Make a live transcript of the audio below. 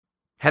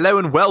Hello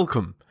and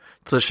welcome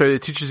to the show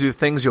that teaches you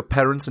things your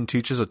parents and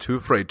teachers are too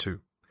afraid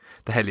to,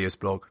 the Helios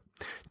blog.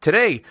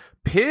 Today,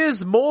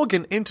 Piers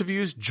Morgan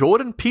interviews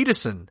Jordan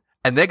Peterson,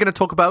 and they're going to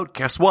talk about,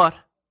 guess what?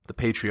 The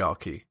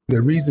patriarchy.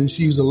 The reason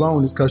she's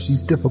alone is because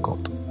she's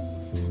difficult.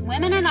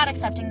 Women are not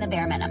accepting the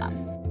bare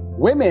minimum.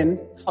 Women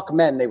fuck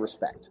men they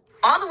respect.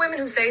 All the women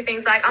who say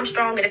things like, I'm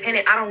strong,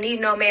 independent, I don't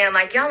need no man,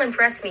 like, y'all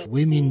impress me.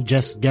 Women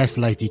just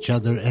gaslight each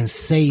other and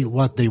say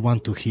what they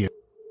want to hear.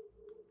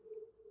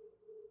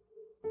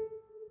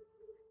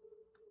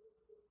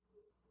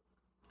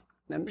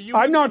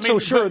 I'm not so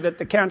sure that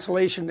the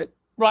cancellation...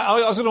 Right,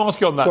 I was going to ask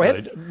you on that, Go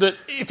ahead. though, that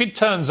if it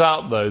turns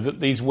out, though,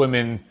 that these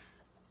women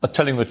are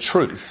telling the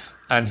truth,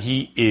 and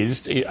he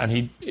is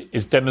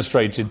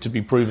demonstrated to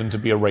be proven to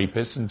be a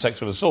rapist and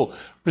sexual assault,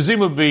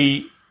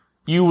 presumably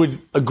you would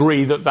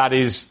agree that that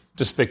is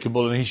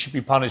despicable and he should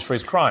be punished for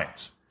his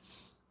crimes.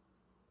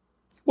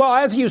 Well,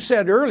 as you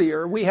said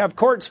earlier, we have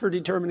courts for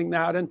determining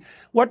that. And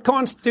what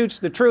constitutes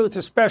the truth,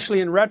 especially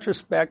in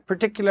retrospect,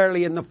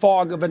 particularly in the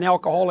fog of an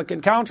alcoholic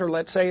encounter,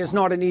 let's say, is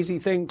not an easy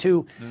thing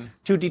to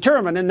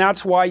determine. And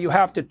that's why you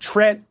have to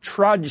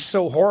trudge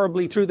so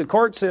horribly through the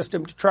court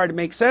system to try to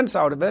make sense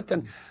out of it.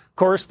 And, of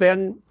course,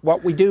 then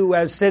what we do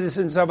as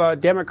citizens of a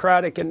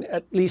democratic and,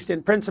 at least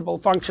in principle,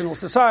 functional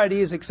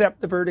society is accept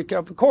the verdict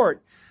of the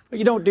court. But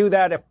you don't do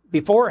that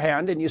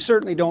beforehand, and you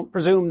certainly don't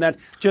presume that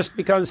just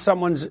because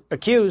someone's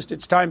accused,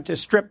 it's time to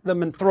strip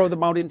them and throw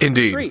them out into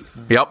the street.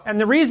 Yep. And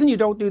the reason you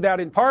don't do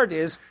that in part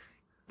is,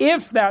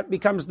 if that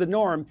becomes the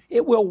norm,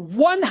 it will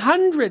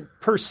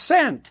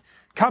 100%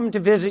 come to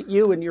visit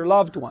you and your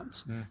loved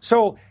ones.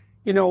 So,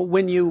 you know,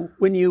 when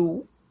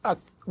you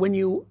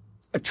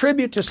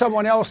attribute to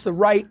someone else the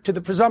right to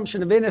the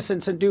presumption of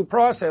innocence and due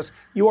process,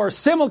 you are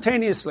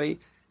simultaneously,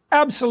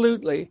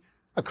 absolutely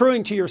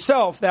accruing to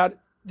yourself that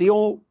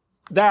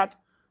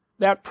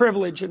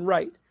privilege and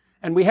right.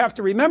 And we have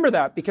to remember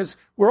that because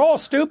we're all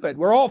stupid.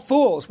 We're all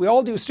fools. We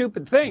all do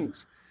stupid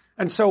things.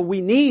 And so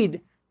we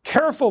need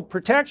careful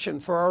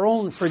protection for our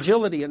own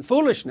fragility and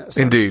foolishness.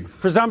 Indeed. And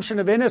presumption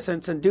of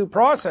innocence and due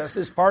process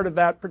is part of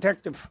that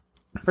protective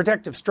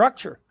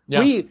structure.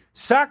 Yeah. We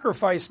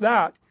sacrifice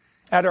that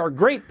at our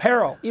great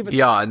peril.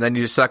 And then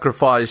you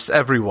sacrifice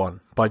everyone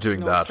by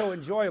doing that. It's so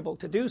enjoyable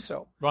to do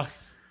so. Right.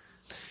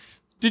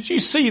 Did you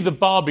see the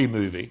Barbie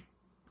movie?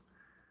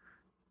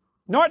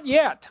 Not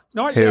yet.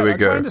 Not Here yet. we I'm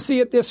go. trying to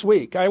see it this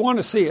week. I want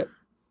to see it.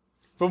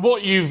 From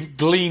what you've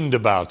gleaned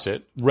about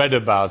it, read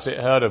about it,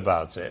 heard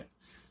about it,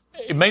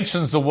 it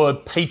mentions the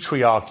word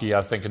patriarchy,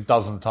 I think, a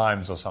dozen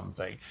times or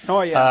something.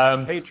 Oh,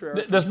 yeah,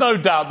 patriarchy. There's no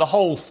doubt the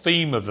whole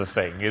theme of the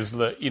thing is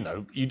that, you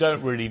know, you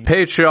don't really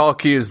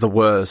Patriarchy is the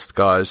worst,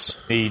 guys.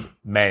 need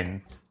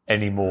men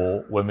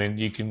anymore, women.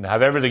 You can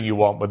have everything you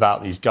want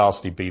without these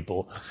ghastly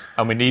people.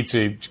 And we need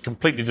to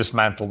completely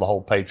dismantle the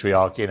whole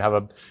patriarchy and have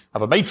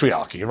a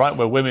matriarchy, right,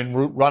 where women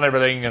run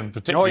everything and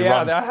particularly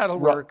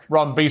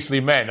run beastly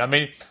men. I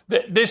mean,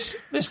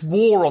 this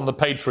war on the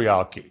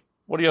patriarchy,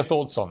 what are your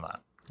thoughts on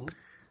that?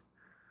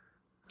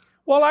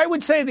 Well, I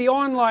would say the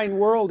online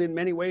world in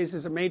many ways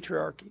is a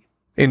matriarchy.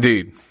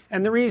 Indeed.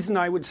 And the reason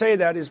I would say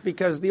that is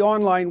because the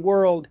online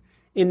world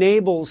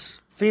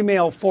enables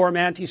female form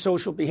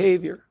antisocial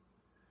behavior.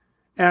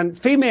 And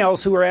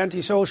females who are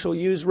antisocial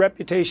use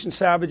reputation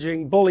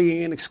savaging,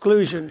 bullying, and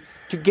exclusion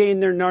to gain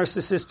their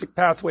narcissistic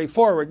pathway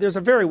forward. There's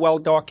a very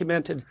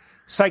well-documented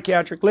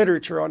psychiatric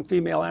literature on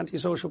female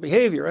antisocial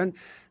behavior. And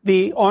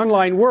the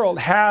online world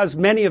has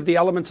many of the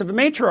elements of a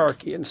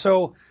matriarchy. And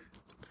so,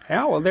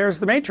 yeah, well, there's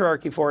the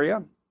matriarchy for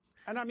you.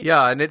 And I mean,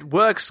 and it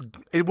works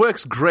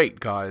great,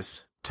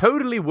 guys.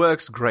 Totally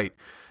works great.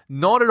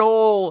 Not at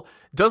all,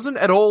 doesn't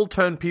at all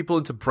turn people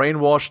into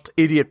brainwashed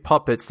idiot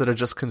puppets that are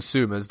just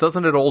consumers.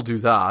 Doesn't at all do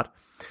that.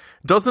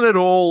 Doesn't at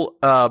all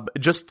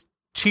just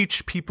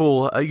teach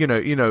people,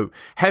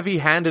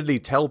 heavy-handedly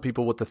tell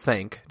people what to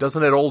think.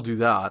 Doesn't at all do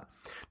that.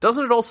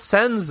 Doesn't at all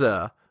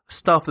censor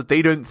stuff that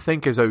they don't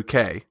think is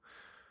okay.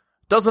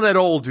 Doesn't at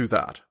all do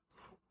that.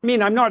 I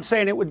mean, I'm not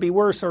saying it would be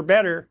worse or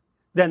better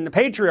than the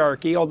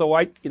patriarchy, although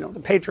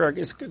the patriarchy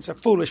it's a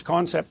foolish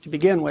concept to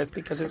begin with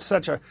because it's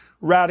such a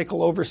radical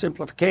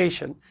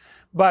oversimplification.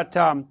 But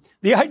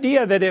the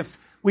idea that if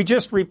we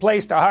just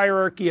replaced a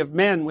hierarchy of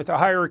men with a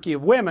hierarchy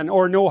of women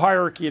or no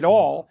hierarchy at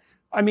all,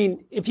 I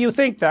mean, if you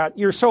think that,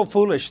 you're so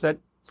foolish that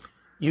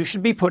you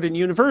should be put in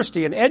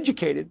university and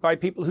educated by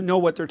people who know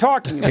what they're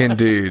talking about.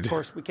 Indeed. Of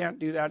course, we can't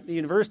do that in the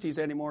universities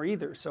anymore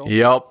either. So.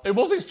 Yep. It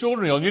was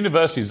extraordinary on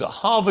universities that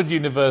Harvard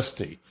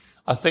University,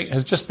 I think,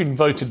 has just been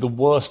voted the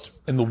worst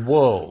in the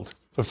world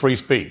for free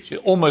speech.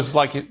 It's almost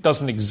like it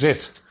doesn't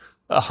exist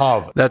at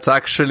Harvard. That's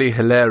actually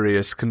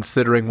hilarious,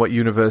 considering what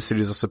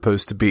universities are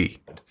supposed to be.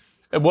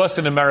 Worst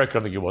in America,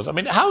 I think it was. I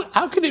mean,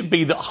 how can it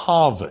be that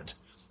Harvard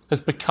has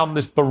become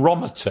this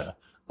barometer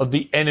of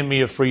the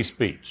enemy of free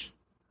speech?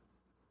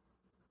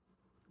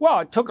 Well,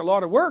 it took a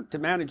lot of work to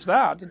manage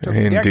that. It took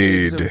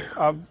Indeed. decades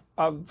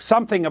of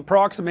something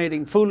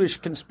approximating foolish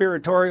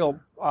conspiratorial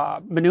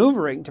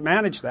maneuvering to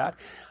manage that.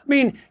 I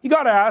mean, you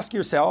got to ask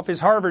yourself, is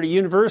Harvard a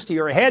university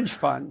or a hedge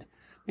fund?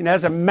 It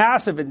has a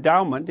massive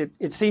endowment.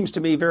 It seems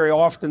to me very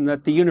often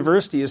that the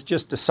university is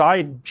just a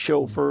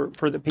sideshow for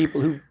the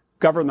people who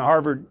govern the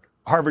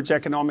Harvard's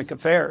economic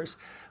affairs.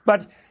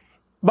 But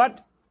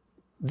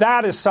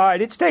that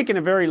aside, it's taken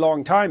a very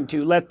long time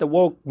to let the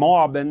woke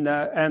mob and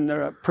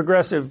the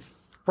progressive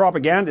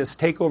propagandists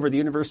take over the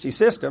university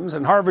systems,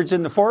 and Harvard's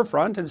in the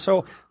forefront, and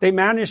so they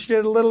managed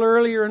it a little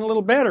earlier and a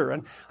little better.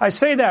 And I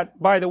say that,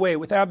 by the way,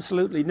 with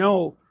absolutely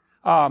no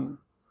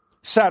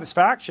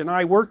satisfaction.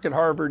 I worked at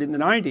Harvard in the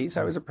 90s.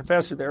 I was a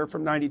professor there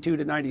from 92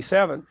 to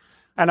 97,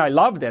 and I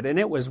loved it. And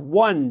it was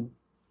one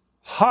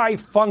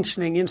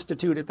high-functioning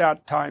institute at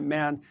that time,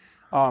 man.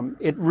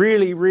 It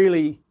really,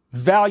 really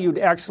valued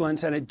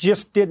excellence, and it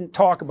just didn't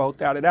talk about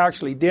that. It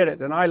actually did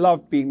it, and I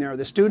loved being there.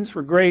 The students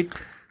were great.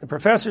 The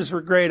professors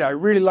were great. I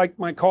really liked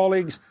my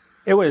colleagues.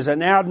 It was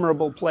an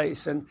admirable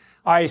place, and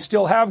I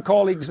still have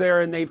colleagues there,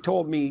 and they've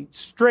told me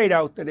straight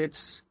out that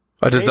it's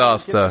a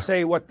disaster. They don't get to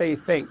say what they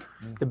think.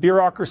 The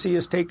bureaucracy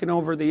has taken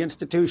over the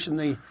institution.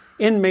 The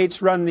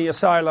inmates run the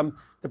asylum.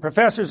 The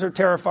professors are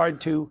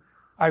terrified too.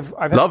 I've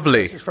had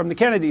professors from the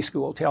Kennedy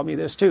School tell me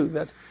this too,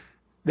 that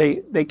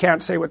they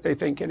can't say what they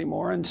think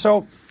anymore. And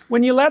so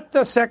when you let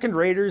the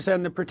second-raters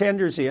and the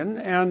pretenders in,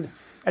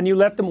 and you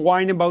let them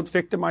whine about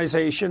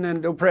victimization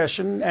and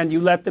oppression, and you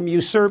let them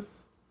usurp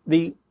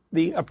the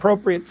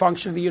appropriate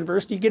function of the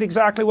university, you get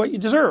exactly what you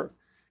deserve.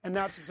 And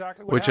that's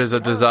exactly what Which is a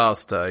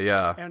disaster,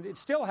 yeah. And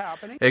it's still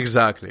happening.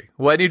 Exactly.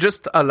 When you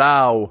just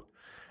allow,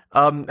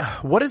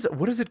 what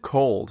is it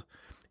called?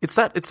 It's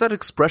that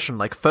expression,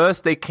 like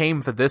first they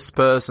came for this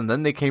person,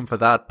 then they came for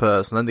that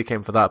person, then they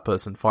came for that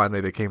person,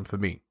 finally they came for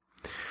me.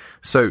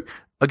 So,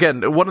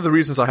 again, one of the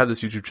reasons I have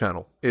this YouTube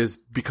channel is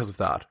because of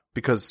that.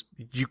 Because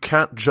you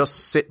can't just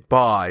sit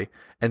by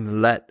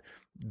and let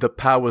the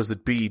powers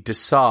that be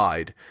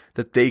decide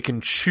that they can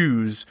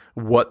choose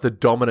what the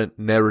dominant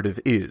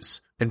narrative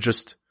is. And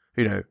just,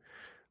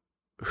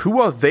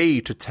 who are they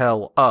to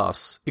tell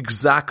us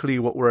exactly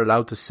what we're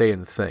allowed to say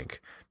and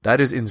think? That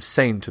is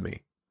insane to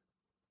me.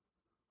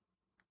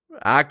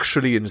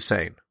 Actually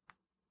insane.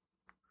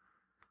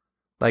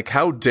 Like,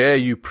 how dare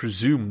you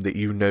presume that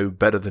you know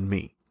better than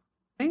me?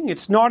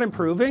 It's not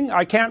improving.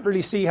 I can't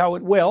really see how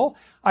it will.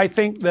 I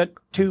think that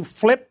to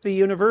flip the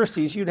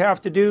universities, you'd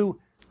have to do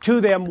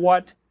to them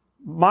what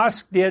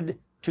Musk did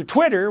to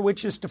Twitter,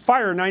 which is to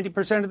fire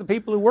 90% of the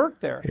people who work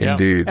there.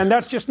 Indeed. And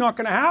that's just not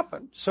going to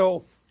happen.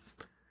 So,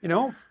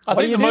 I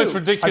think the most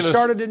ridiculous... I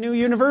started a new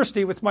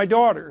university with my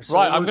daughter. So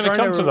right, I'm going to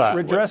come to that.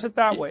 Redress it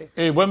that way.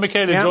 When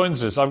Michaela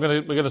joins us,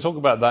 we're going to talk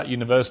about that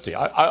university.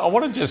 I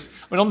want to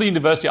on the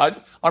university, I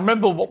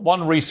remember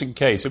one recent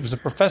case. It was a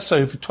professor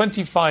who for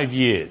 25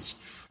 years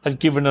had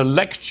given a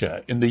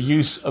lecture in the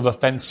use of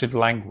offensive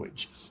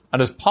language.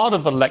 And as part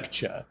of the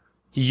lecture,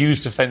 he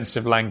used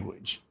offensive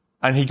language.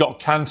 And he got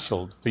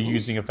cancelled for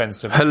using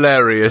offensive language.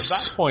 Hilarious.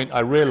 At that point,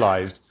 I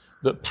realised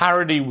that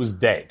parody was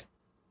dead.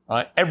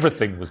 Right?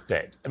 Everything was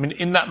dead. I mean,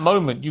 in that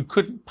moment, you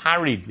couldn't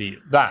parody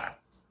that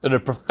a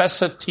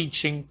professor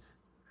teaching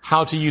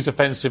how to use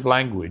offensive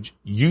language,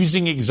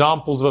 using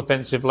examples of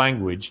offensive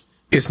language,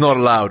 it's not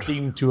allowed.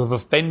 Deemed to have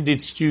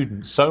offended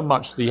students so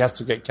much that he has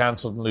to get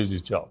cancelled and lose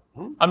his job.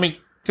 I mean,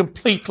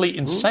 completely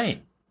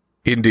insane.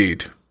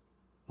 Indeed.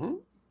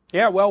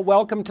 Yeah, well,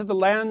 welcome to the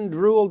land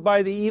ruled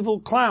by the evil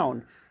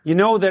clown. You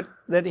know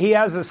that he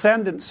has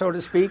ascendant, so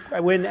to speak,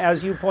 when,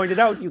 as you pointed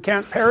out, you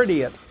can't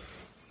parody it.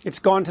 It's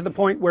gone to the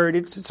point where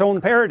it's its own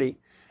parody.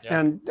 Yeah.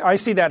 And I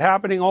see that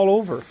happening all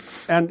over.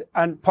 And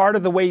part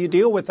of the way you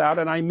deal with that,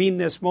 and I mean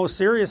this most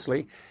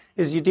seriously,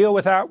 is you deal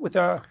with that with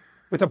a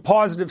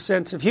positive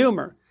sense of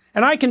humor.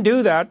 And I can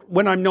do that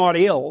when I'm not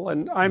ill,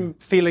 and I'm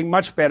feeling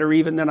much better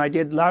even than I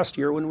did last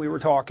year when we were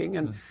talking.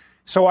 And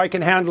so I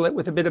can handle it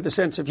with a bit of a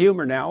sense of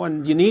humor now,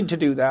 and you need to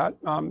do that.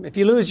 If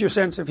you lose your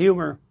sense of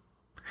humor...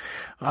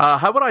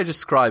 how would I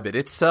describe it?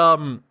 It's, you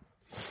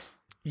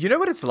know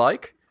what it's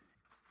like?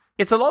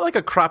 It's a lot like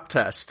a crap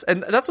test.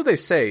 And that's what they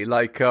say.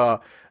 Like,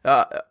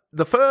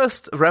 the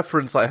first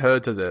reference I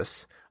heard to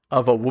this,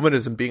 of a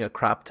womanism being a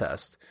crap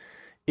test,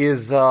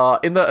 is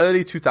in the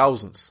early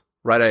 2000s.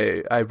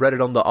 Right, I read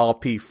it on the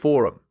RP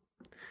forum.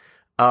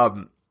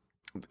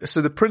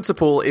 So the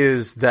principle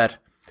is that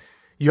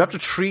you have to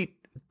treat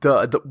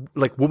the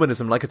like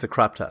womanism like it's a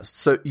crap test.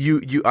 So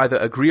you either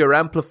agree or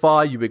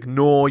amplify, you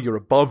ignore, you're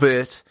above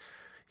it.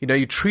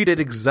 You treat it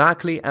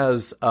exactly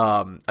as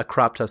a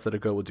crap test that a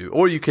girl would do.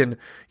 Or you can,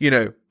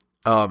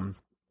 verbal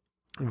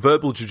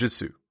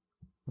jujitsu.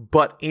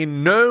 But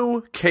in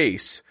no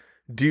case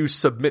do you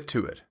submit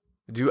to it.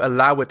 Do you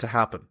allow it to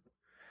happen?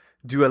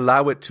 Do you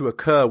allow it to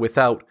occur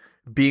without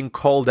being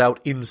called out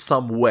in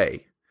some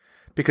way?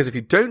 Because if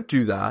you don't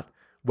do that,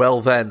 well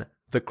then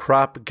the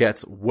crap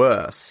gets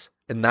worse.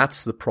 And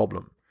that's the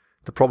problem.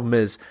 The problem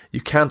is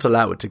you can't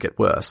allow it to get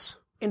worse.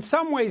 In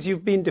some ways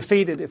you've been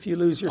defeated if you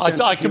lose your sense of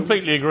humor. I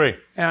completely agree.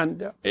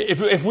 And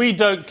if we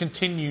don't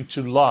continue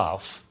to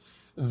laugh,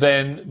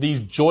 then these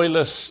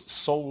joyless,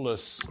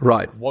 soulless,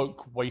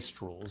 woke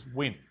wastrels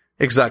win.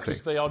 Exactly.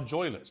 Because they are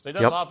joyless. They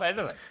don't laugh at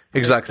anything.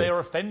 Exactly. They are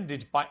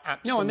offended by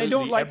absolutely no, and they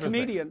don't like everything.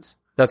 comedians.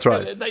 That's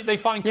right. They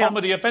find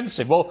comedy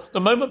offensive. Well,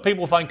 the moment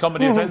people find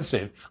comedy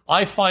offensive,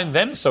 I find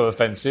them so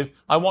offensive,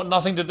 I want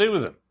nothing to do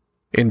with them.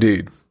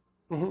 Indeed.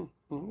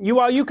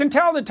 You can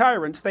tell the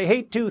tyrants, they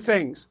hate two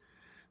things.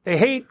 They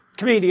hate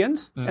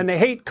comedians and they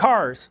hate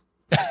cars.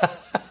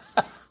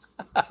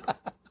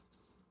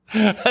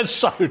 That's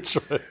so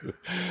true.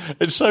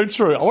 It's so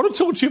true. I want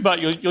to talk to you about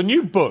your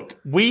new book,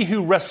 We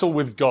Who Wrestle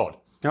with God.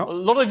 Yep. A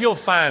lot of your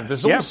fans,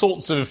 there's all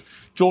sorts of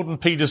Jordan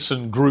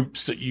Peterson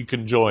groups that you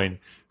can join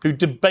who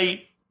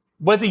debate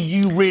whether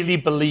you really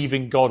believe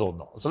in God or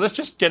not. So let's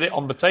just get it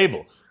on the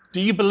table.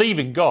 Do you believe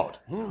in God?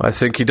 I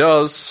think he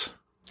does.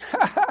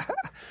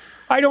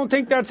 I don't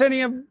think that's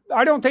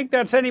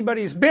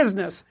anybody's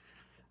business.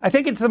 I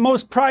think it's the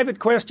most private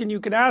question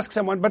you can ask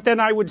someone, but then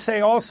I would say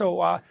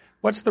also,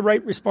 what's the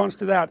right response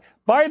to that?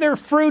 By their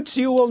fruits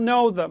you will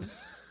know them.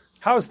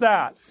 How's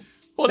that?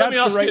 Well, let me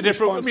ask you a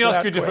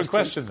different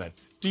question then.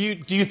 Do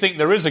you think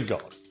there is a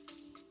God?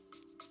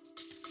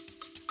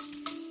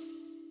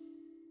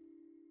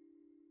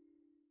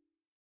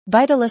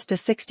 Vitalista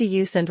 60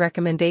 use and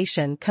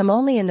recommendation come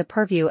only in the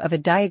purview of a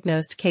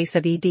diagnosed case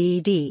of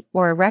EDED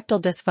or erectile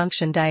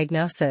dysfunction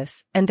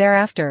diagnosis, and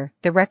thereafter,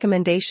 the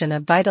recommendation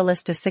of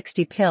Vitalista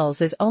 60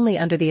 pills is only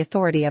under the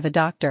authority of a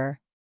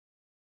doctor.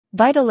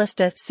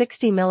 Vitalista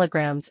 60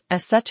 mg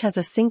as such has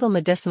a single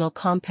medicinal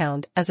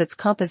compound as its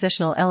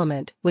compositional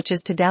element, which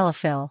is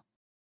tadalafil.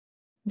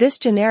 This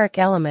generic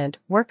element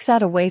works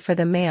out a way for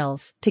the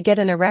males to get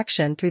an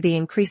erection through the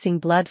increasing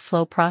blood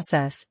flow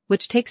process,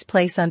 which takes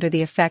place under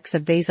the effects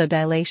of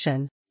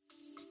vasodilation.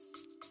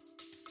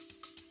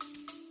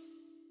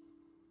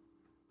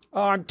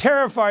 I'm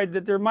terrified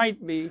that there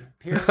might be,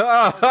 Piers.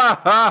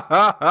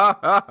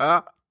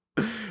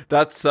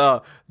 That's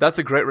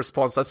a great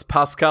response. That's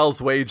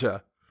Pascal's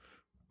wager,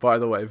 by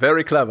the way.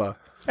 Very clever.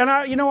 And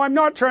I'm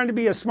not trying to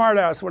be a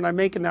smartass when I'm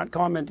making that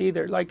comment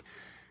either. Like,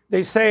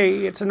 they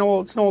say, it's an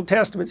Old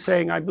Testament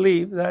saying, I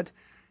believe, that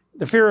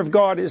the fear of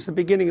God is the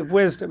beginning of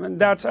wisdom, and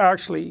that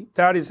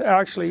is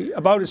actually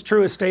about as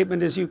true a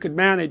statement as you could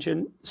manage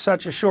in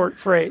such a short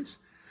phrase.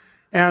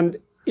 And,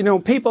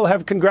 people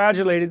have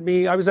congratulated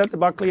me. I was at the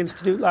Buckley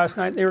Institute last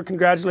night, they were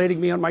congratulating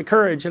me on my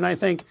courage, and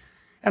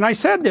I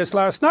said this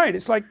last night,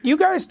 it's like, you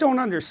guys don't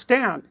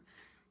understand.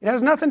 It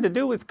has nothing to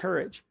do with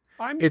courage.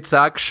 It's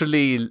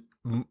actually...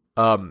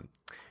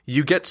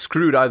 you get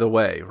screwed either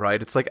way,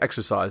 right? It's like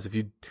exercise. If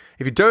you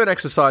don't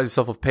exercise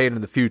yourself of pain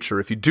in the future,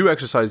 if you do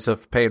exercise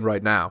yourself of pain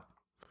right now,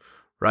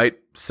 right?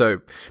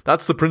 So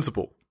that's the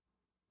principle.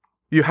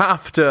 You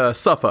have to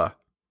suffer.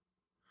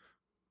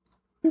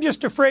 I'm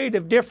just afraid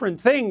of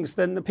different things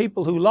than the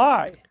people who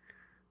lie.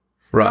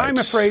 Right. I'm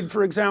afraid,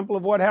 for example,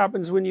 of what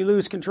happens when you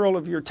lose control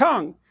of your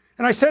tongue.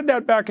 And I said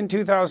that back in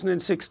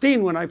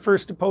 2016 when I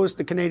first opposed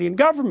the Canadian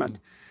government.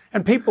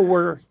 And people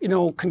were,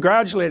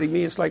 congratulating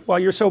me. It's like, well,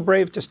 you're so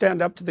brave to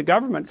stand up to the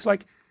government. It's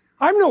like,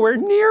 I'm nowhere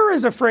near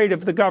as afraid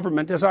of the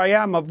government as I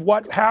am of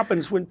what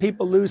happens when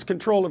people lose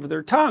control of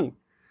their tongue.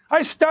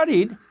 I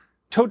studied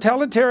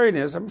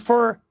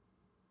totalitarianism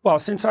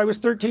since I was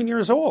 13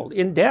 years old,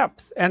 in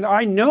depth. And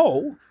I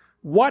know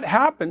what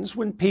happens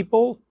when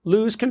people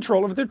lose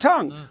control of their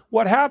tongue.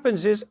 What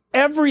happens is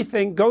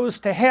everything goes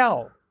to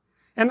hell.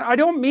 And I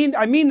mean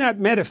that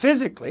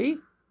metaphysically.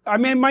 I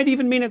might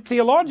even mean it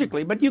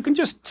theologically, but you can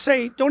just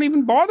say, don't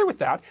even bother with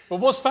that. But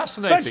what's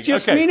fascinating... Let's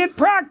just mean it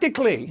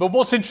practically. But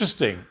what's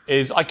interesting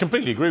is, I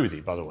completely agree with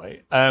you, by the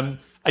way, and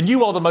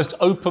you are the most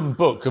open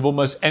book of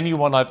almost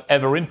anyone I've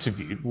ever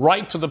interviewed,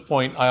 right to the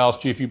point I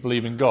asked you if you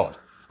believe in God.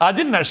 I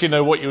didn't actually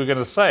know what you were going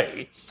to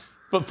say,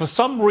 but for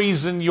some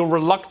reason you're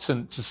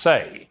reluctant to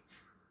say.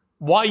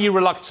 Why are you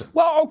reluctant?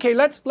 Well, okay,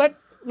 let's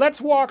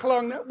walk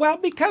along that. Well,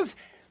 because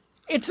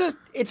it's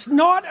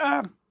not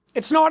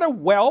a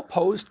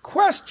well-posed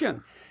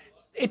question.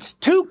 It's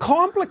too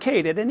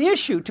complicated an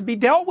issue to be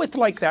dealt with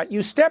like that.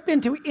 You step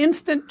into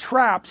instant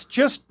traps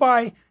just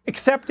by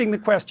accepting the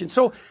question.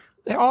 So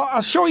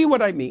I'll show you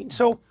what I mean.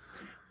 So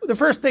the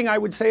first thing I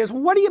would say is,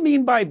 what do you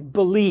mean by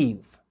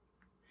believe?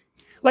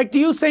 Like,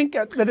 do you think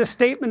that a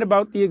statement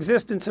about the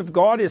existence of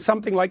God is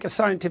something like a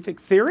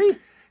scientific theory?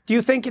 Do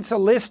you think it's a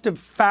list of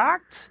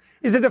facts?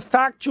 Is it a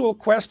factual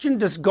question?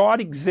 Does God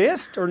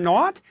exist or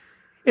not?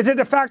 Is it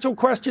a factual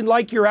question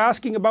like you're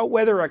asking about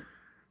whether a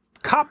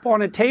cup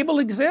on a table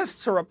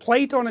exists or a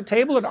plate on a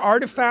table, an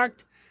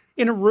artifact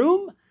in a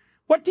room?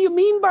 What do you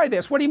mean by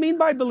this? What do you mean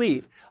by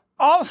believe?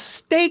 I'll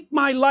stake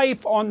my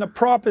life on the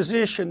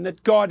proposition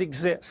that God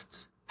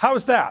exists.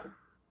 How's that?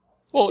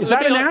 Well, is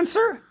that an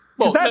answer?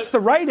 Because that's the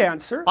right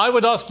answer. I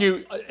would ask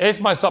you, here's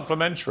my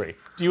supplementary.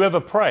 Do you ever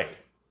pray?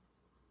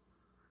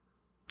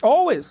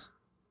 Always.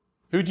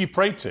 Who do you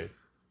pray to?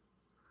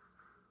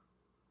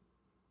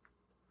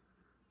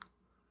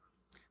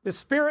 The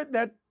spirit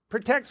that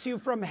protects you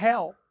from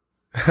hell.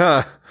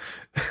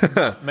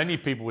 Many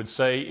people would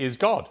say is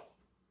God.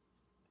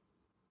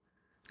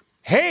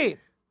 Hey,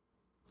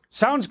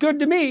 sounds good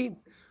to me.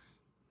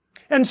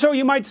 And so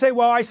you might say,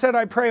 well, I said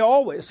I pray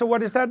always. So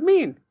what does that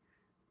mean?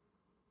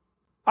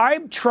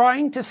 I'm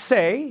trying to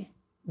say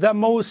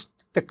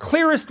the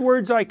clearest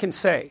words I can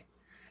say.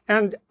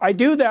 And I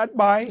do that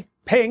by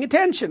paying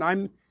attention.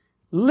 I'm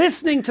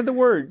listening to the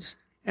words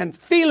and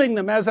feeling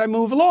them as I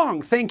move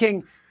along,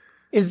 thinking,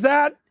 is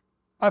that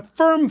a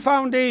firm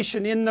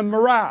foundation in the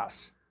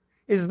morass?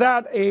 Is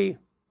that a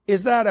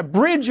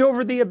bridge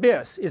over the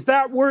abyss? Is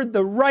that word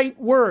the right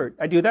word?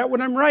 I do that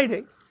when I'm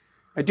writing.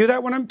 I do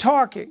that when I'm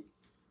talking.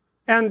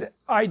 And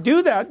I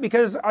do that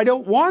because I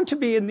don't want to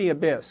be in the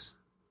abyss.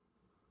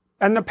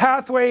 And the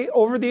pathway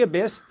over the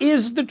abyss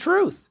is the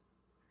truth.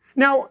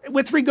 Now,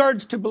 with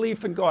regards to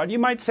belief in God, you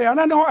might say, and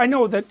I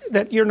know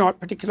that you're not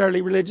particularly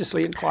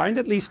religiously inclined,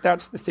 at least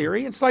that's the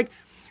theory. It's like,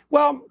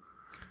 well,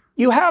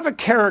 you have a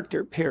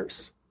character,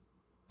 Piers.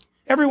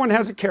 Everyone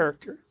has a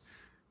character.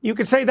 You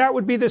could say that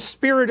would be the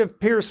spirit of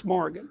Piers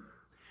Morgan.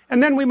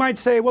 And then we might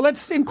say, well,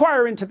 let's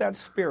inquire into that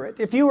spirit.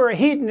 If you were a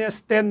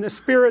hedonist, then the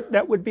spirit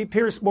that would be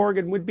Piers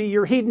Morgan would be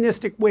your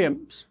hedonistic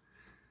whims.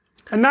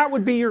 And that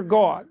would be your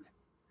God.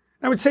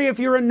 I would say if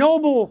you're a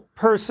noble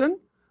person,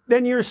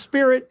 then your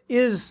spirit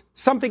is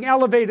something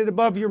elevated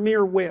above your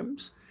mere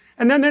whims.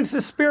 And then there's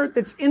the spirit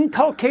that's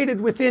inculcated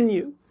within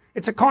you.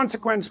 It's a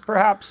consequence,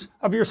 perhaps,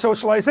 of your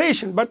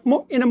socialization, but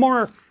in a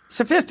more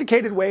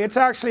sophisticated way, it's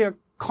actually a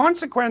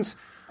consequence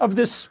of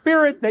the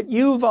spirit that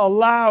you've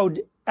allowed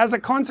as a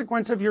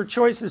consequence of your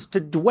choices to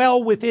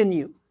dwell within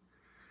you.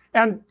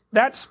 And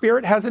that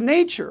spirit has a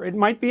nature. It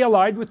might be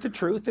allied with the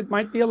truth. It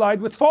might be allied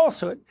with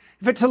falsehood.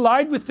 If it's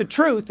allied with the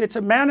truth, it's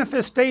a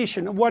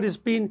manifestation of what has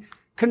been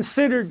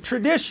considered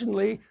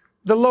traditionally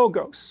the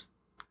logos.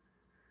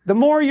 The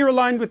more you're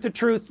aligned with the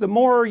truth, the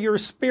more your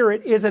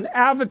spirit is an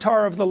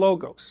avatar of the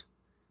logos.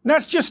 And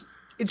that's just,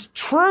 it's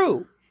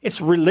true. It's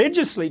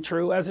religiously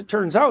true, as it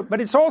turns out, but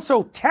it's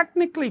also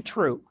technically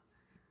true.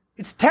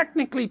 It's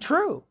technically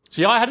true.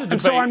 See, I had a debate.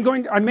 And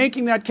so I'm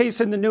making that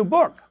case in the new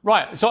book.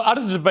 Right. So I had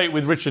a debate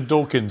with Richard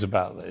Dawkins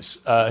about this,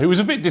 who was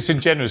a bit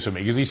disingenuous with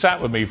me because he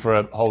sat with me for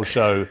a whole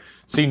show,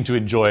 seemed to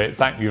enjoy it,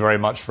 thanked me very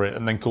much for it,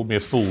 and then called me a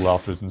fool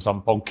afterwards in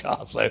some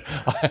podcast. So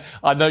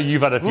I know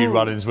you've had a few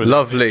run-ins with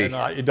lovely. Him,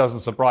 and it doesn't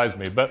surprise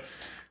me. But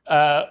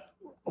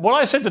what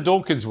I said to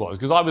Dawkins was,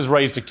 because I was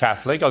raised a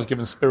Catholic, I was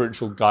given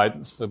spiritual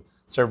guidance for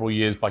several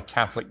years by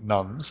Catholic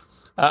nuns,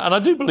 and I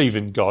do believe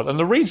in God. And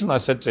the reason I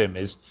said to him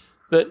is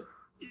that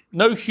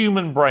no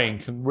human brain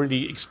can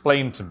really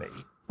explain to me,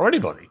 or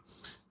anybody,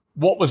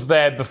 what was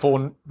there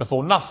before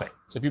nothing.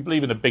 So if you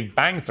believe in a Big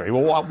Bang theory,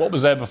 well, what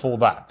was there before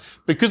that?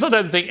 Because I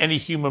don't think any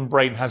human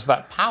brain has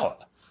that power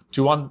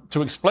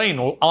to explain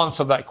or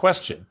answer that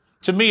question.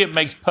 To me, it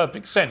makes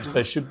perfect sense.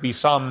 There should be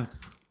some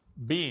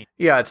being.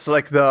 Yeah, it's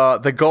like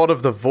the god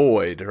of the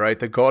void, right?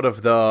 The god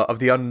of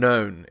the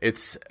unknown.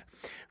 It's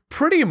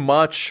pretty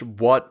much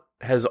what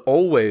has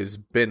always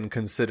been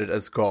considered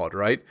as God,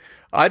 right?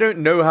 I don't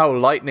know how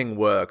lightning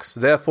works,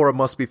 therefore it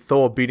must be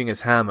Thor beating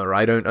his hammer.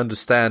 I don't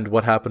understand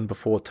what happened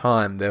before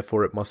time,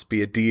 therefore it must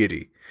be a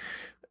deity.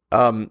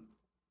 I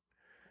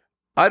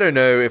don't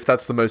know if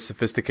that's the most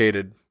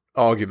sophisticated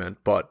argument,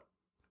 but,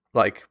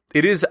 like,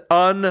 it is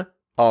an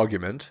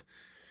argument.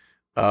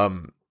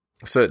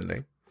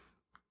 Certainly.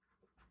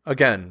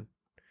 Again,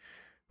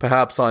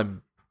 perhaps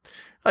I'm,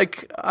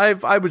 like,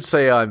 I would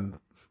say I'm,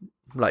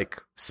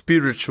 like,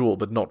 spiritual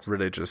but not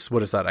religious.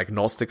 What is that,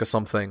 agnostic or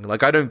something?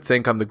 Like, I don't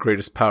think I'm the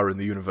greatest power in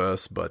the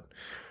universe, but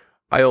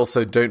I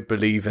also don't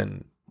believe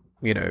in,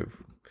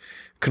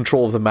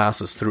 control of the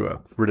masses through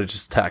a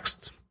religious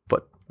text.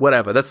 But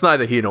whatever, that's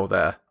neither here nor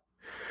there.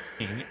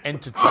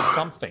 Entity,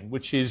 something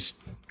which is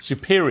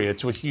superior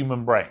to a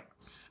human brain.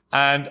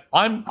 And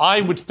I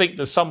would think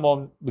that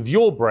someone with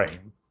your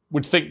brain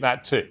would think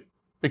that too.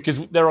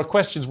 Because there are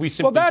questions we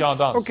simply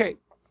can't answer.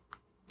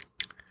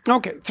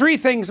 Okay, three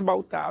things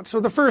about that. So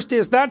the first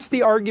is that's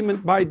the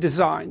argument by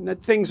design, that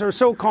things are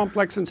so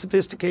complex and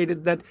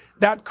sophisticated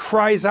that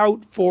cries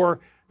out for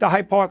the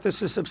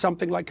hypothesis of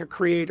something like a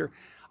creator.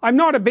 I'm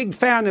not a big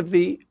fan of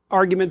the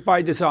argument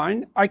by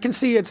design. I can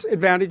see its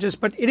advantages,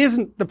 but it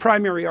isn't the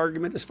primary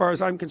argument as far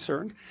as I'm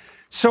concerned.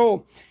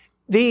 So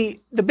the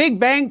Big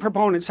Bang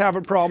proponents have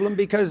a problem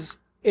because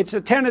it's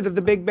a tenet of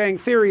the Big Bang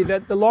theory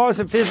that the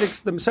laws of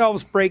physics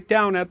themselves break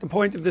down at the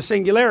point of the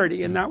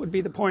singularity, and that would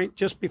be the point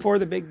just before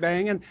the Big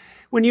Bang. And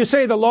when you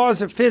say the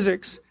laws of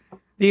physics,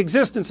 the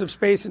existence of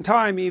space and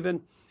time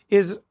even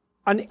is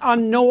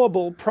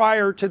unknowable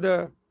prior to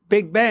the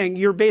Big Bang,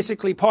 you're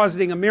basically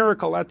positing a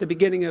miracle at the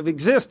beginning of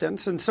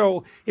existence. And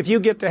so if you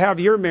get to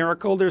have your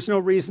miracle, there's no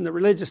reason the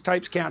religious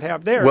types can't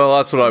have theirs. Well,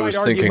 that's what I was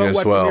thinking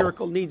as well. What the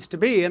miracle needs to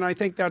be, and I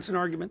think that's an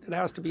argument that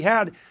has to be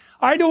had.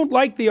 I don't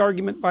like the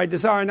argument by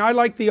design. I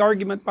like the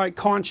argument by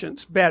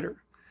conscience better.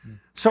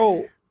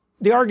 So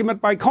the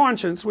argument by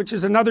conscience, which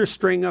is another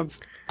string of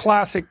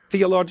classic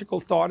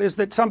theological thought, is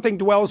that something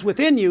dwells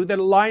within you that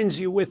aligns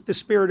you with the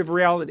spirit of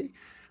reality.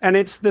 And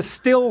it's the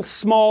still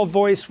small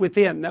voice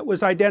within that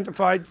was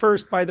identified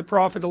first by the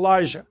prophet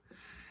Elijah.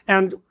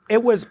 And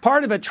it was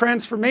part of a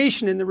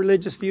transformation in the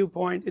religious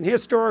viewpoint in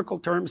historical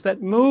terms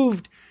that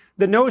moved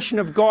the notion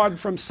of God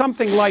from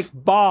something like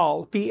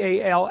Baal,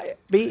 B-A-A-L,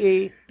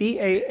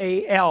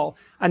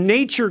 a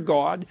nature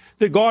god,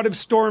 the god of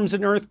storms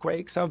and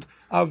earthquakes, of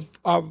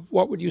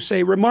what would you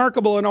say,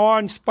 remarkable and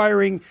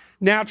awe-inspiring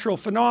natural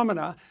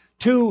phenomena,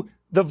 to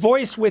the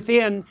voice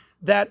within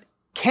that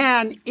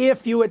can,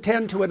 if you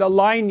attend to it,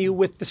 align you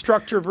with the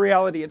structure of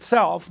reality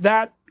itself,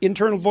 that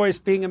internal voice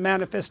being a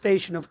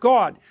manifestation of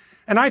God.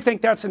 And I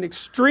think that's an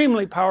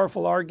extremely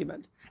powerful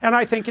argument. And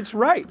I think it's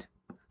right.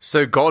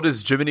 So God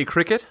is Jiminy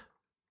Cricket?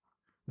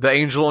 The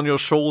angel on your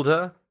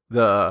shoulder?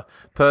 The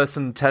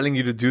person telling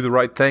you to do the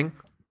right thing?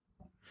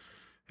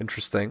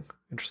 Interesting.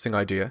 Interesting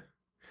idea.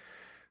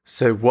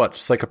 So what,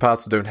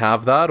 psychopaths don't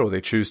have that, or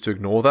they choose to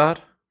ignore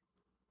that?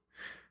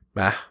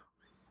 Meh.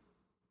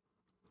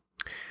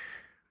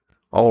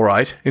 All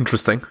right,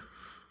 interesting.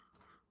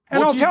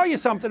 And I'll tell you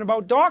something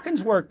about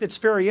Dawkins' work that's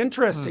very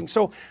interesting.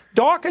 So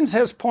Dawkins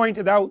has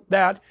pointed out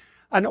that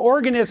an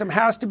organism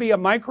has to be a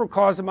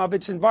microcosm of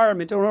its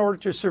environment in order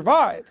to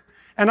survive.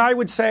 And I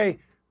would say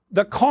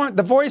the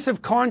voice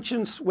of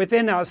conscience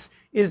within us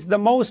is the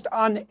most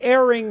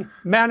unerring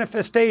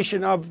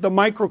manifestation of the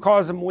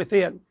microcosm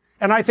within.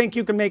 And I think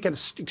you can make an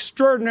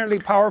extraordinarily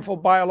powerful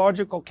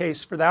biological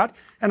case for that.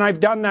 And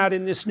I've done that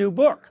in this new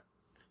book.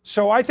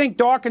 So I think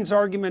Dawkins'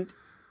 argument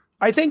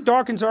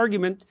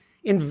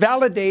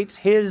invalidates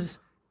his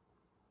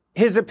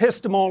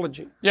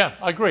epistemology. Yeah,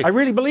 I agree. I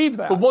really believe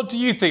that. But what do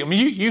you think? I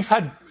mean, you've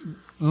had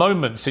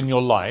moments in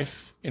your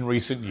life in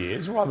recent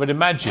years where I would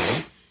imagine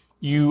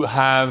you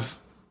have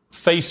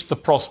faced the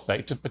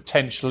prospect of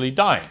potentially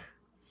dying.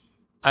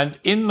 And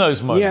in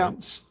those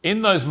moments,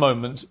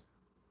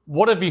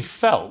 what have you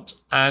felt,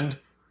 and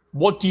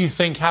what do you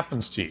think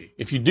happens to you?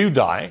 If you do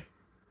die,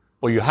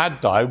 or you had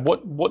died,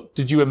 what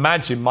did you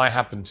imagine might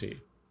happen to you?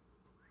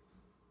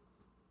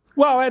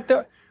 Well,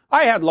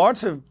 I had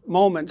lots of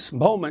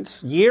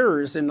moments,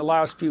 years in the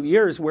last few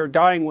years where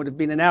dying would have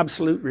been an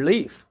absolute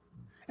relief.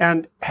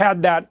 And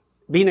had that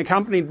been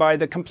accompanied by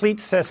the complete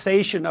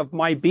cessation of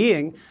my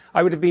being,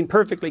 I would have been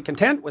perfectly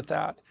content with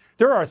that.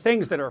 There are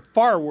things that are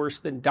far worse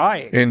than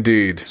dying.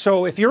 Indeed.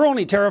 So if you're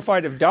only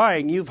terrified of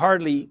dying, you've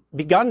hardly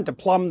begun to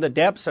plumb the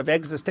depths of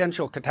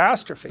existential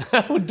catastrophe.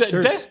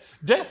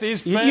 Death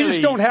is fairly... You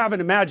just don't have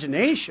an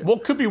imagination.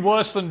 What could be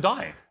worse than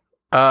dying?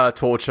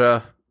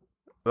 Torture.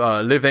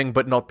 Living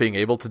but not being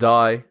able to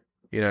die,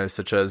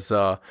 such as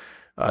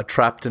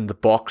trapped in the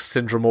box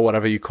syndrome or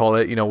whatever you call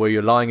it, where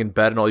you're lying in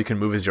bed and all you can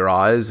move is your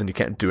eyes and you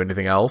can't do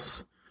anything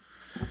else.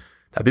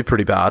 That'd be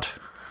pretty bad.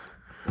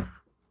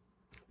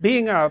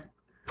 Being a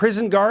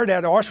prison guard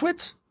at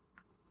Auschwitz?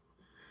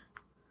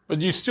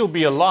 But you'd still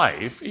be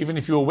alive, even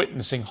if you were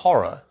witnessing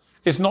horror.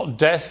 Is not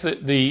death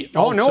the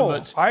ultimate... Oh,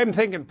 no. I'm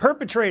thinking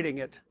perpetrating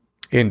it.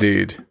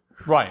 Indeed.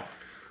 Right.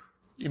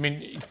 You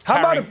mean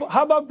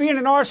how about being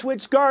an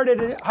Auschwitz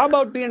guard? How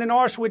about being an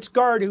Auschwitz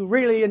guard who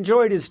really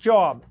enjoyed his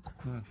job?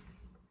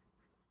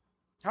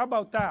 How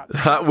about that?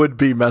 That would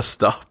be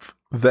messed up.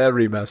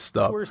 Very messed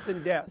up. Worse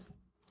than death,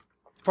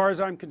 as far as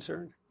I'm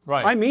concerned.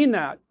 Right. I mean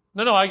that.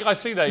 No, I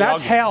see that.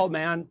 That's hell,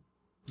 man.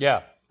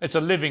 Yeah, it's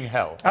a living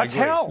hell. That's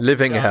hell.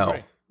 Living hell.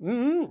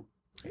 Mm-hmm.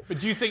 But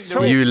do you think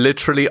you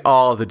literally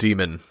are the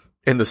demon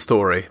in the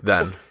story?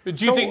 Then. But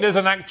do you think there's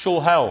an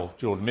actual hell,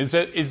 Jordan?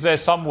 Is there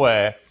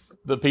somewhere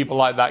that people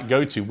like that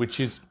go to, which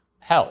is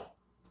hell?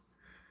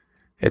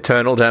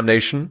 Eternal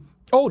damnation?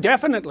 Oh,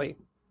 definitely.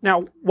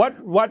 Now,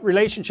 what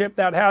relationship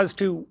that has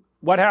to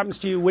what happens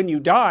to you when you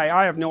die,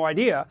 I have no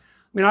idea. I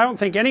mean, I don't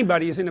think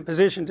anybody's in a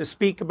position to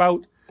speak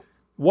about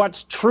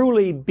what's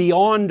truly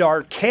beyond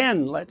our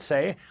ken, let's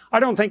say. I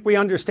don't think we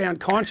understand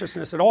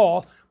consciousness at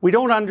all. We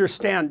don't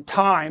understand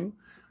time.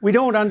 We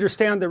don't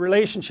understand the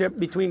relationship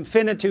between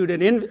finitude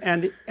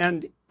and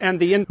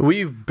the...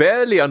 We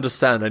barely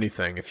understand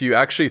anything. If you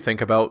actually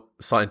think about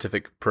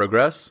scientific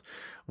progress,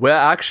 we're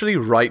actually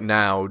right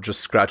now just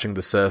scratching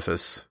the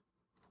surface.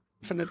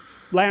 Infinite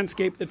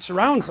landscape that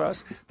surrounds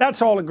us,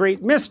 that's all a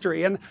great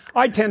mystery. And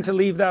I tend to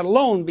leave that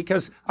alone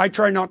because I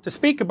try not to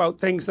speak about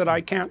things that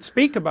I can't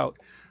speak about.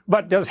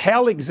 But does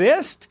hell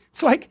exist?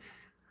 It's like,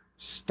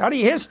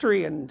 study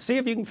history and see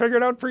if you can figure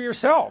it out for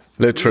yourself.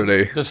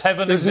 Literally. Does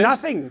heaven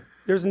exist?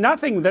 There's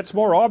nothing that's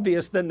more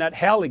obvious than that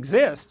hell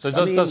exists.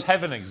 So does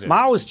heaven exist?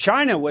 Mao's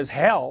China was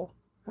hell.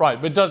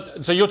 Right,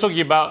 but so you're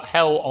talking about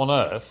hell on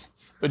earth,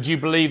 but do you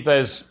believe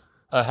there's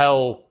a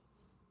hell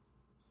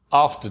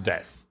after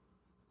death?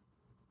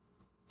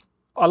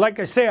 Like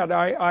I said,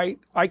 I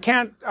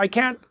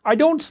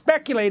don't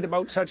speculate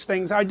about such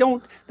things.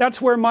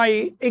 That's where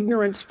my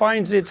ignorance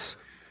finds its,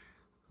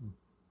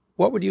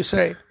 what would you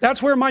say?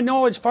 That's where my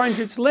knowledge finds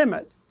its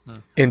limit.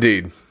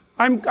 Indeed.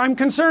 I'm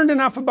concerned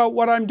enough about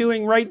what I'm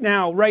doing right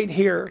now, right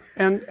here,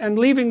 and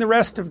leaving the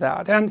rest of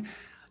that. And,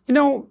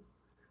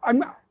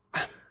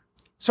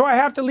 so I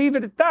have to leave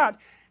it at that.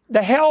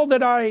 The hell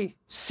that I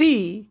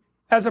see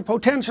as a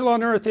potential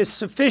on earth is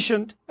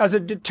sufficient as a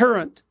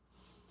deterrent.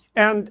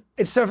 And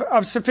it's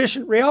of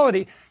sufficient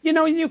reality.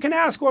 You can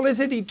ask, well, is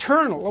it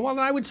eternal? Well,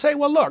 I would say,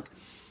 well, look,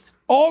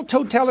 all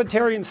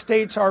totalitarian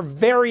states are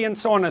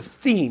variants on a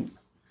theme,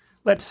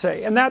 let's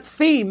say. And that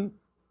theme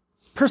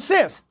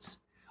persists.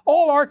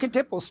 All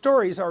archetypal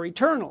stories are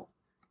eternal.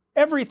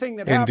 Everything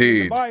that happened in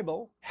the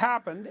Bible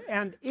happened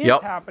and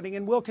is happening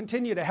and will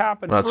continue to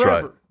happen forever. That's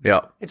right.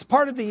 Yeah. It's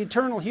part of the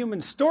eternal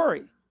human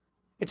story.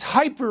 It's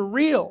hyper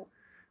real.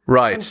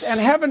 Right. And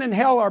heaven and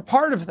hell are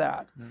part of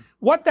that.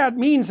 What that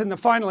means in the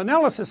final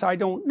analysis, I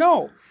don't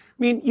know. I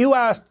mean,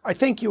 I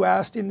think you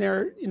asked in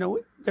there,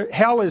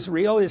 hell is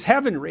real, is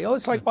heaven real?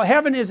 It's like, well,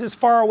 heaven is as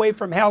far away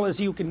from hell as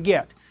you can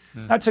get.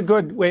 That's a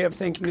good way of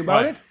thinking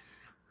about it.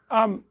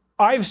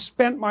 I've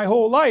spent my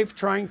whole life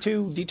trying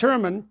to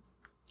determine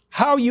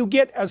how you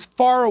get as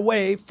far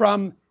away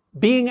from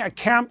being a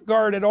camp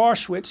guard at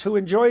Auschwitz who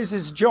enjoys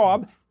his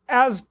job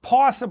as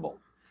possible.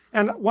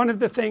 And one of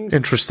the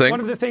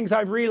things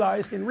I've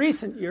realized in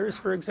recent years,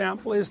 for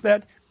example, is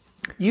that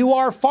you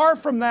are far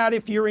from that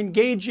if you're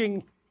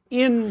engaging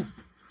in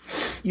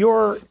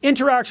your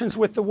interactions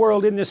with the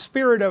world in the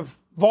spirit of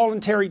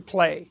voluntary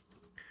play.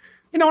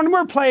 And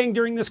we're playing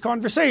during this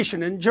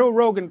conversation, and Joe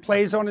Rogan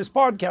plays on his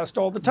podcast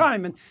all the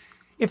time. And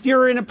if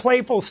you're in a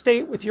playful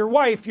state with your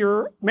wife,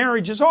 your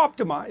marriage is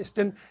optimized.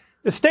 And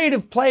the state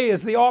of play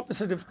is the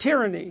opposite of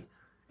tyranny.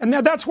 And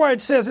that's why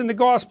it says in the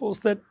Gospels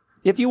that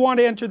if you want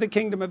to enter the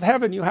kingdom of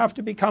heaven, you have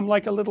to become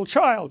like a little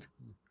child.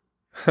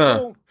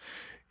 So,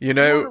 you want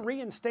to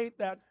reinstate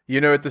that.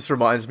 You know what this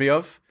reminds me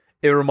of?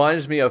 It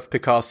reminds me of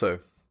Picasso.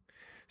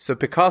 So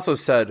Picasso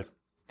said,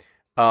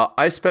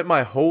 I spent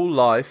my whole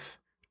life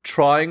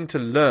trying to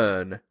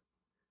learn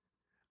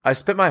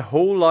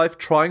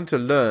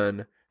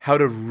how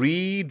to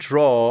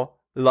redraw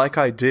like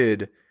I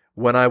did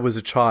when I was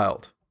a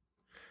child.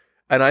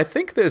 And I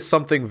think there's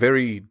something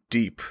very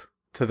deep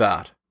to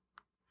that.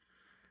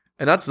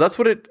 And that's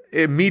what it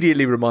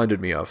immediately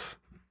reminded me of.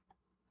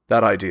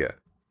 That idea.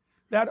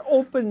 That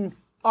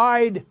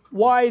open-eyed,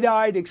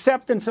 wide-eyed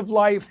acceptance of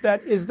life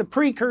that is the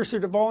precursor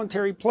to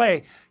voluntary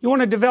play. You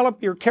want to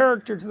develop your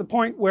character to the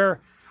point where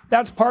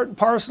that's part and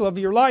parcel of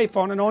your life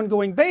on an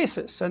ongoing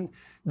basis. And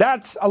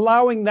that's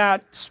allowing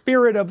that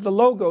spirit of the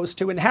Logos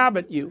to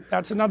inhabit you.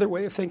 That's another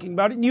way of thinking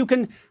about it. And you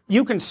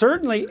can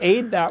certainly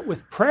aid that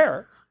with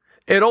prayer.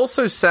 It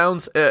also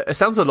sounds a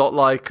lot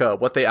like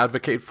what they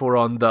advocate for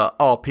on the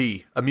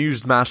RP,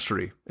 Amused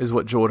Mastery, is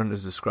what Jordan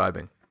is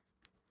describing.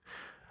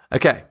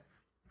 Okay,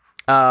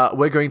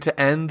 we're going to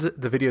end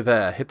the video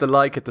there. Hit the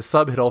like, hit the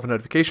sub, hit all the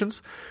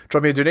notifications.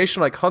 Drop me a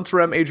donation like Hunter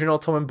M, Adrian L,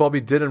 Tom and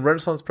Bobby, Dylan,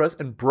 Renaissance Press,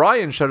 and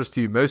Brian. Shout outs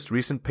to you, most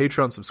recent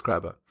Patreon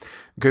subscriber.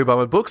 Go buy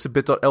my books at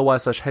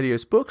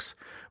bit.ly/Helios books.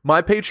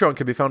 My Patreon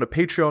can be found at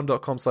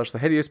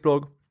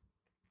patreon.com/theheliosblog.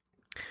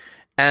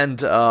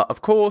 And,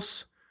 of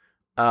course,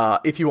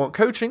 if you want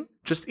coaching,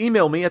 just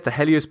email me at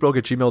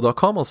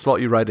theheliosblog@gmail.com. I'll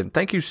slot you right in.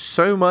 Thank you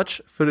so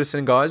much for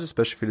listening, guys,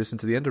 especially if you listen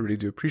to the end. I really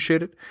do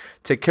appreciate it.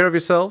 Take care of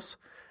yourselves,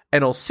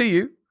 and I'll see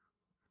you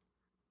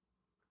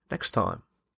next time.